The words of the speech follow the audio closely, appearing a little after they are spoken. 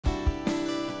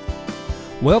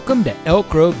Welcome to Elk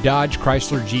Grove Dodge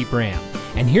Chrysler Jeep Ram,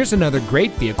 and here's another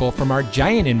great vehicle from our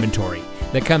giant inventory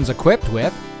that comes equipped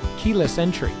with keyless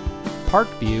entry, park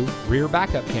view rear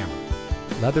backup camera,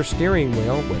 leather steering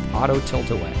wheel with auto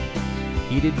tilt-away,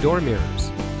 heated door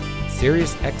mirrors,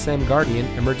 Sirius XM Guardian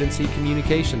emergency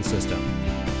communication system.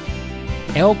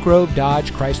 Elk Grove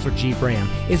Dodge Chrysler Jeep Ram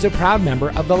is a proud member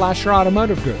of the Lasher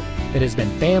Automotive Group that has been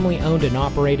family owned and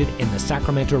operated in the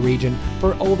Sacramento region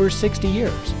for over 60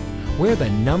 years. We're the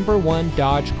 #1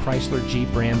 Dodge Chrysler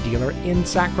Jeep Ram dealer in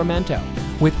Sacramento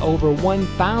with over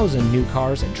 1,000 new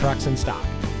cars and trucks in stock.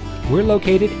 We're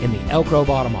located in the Elk Grove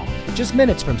Auto Mall, just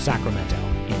minutes from Sacramento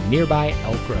in nearby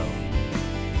Elk Grove.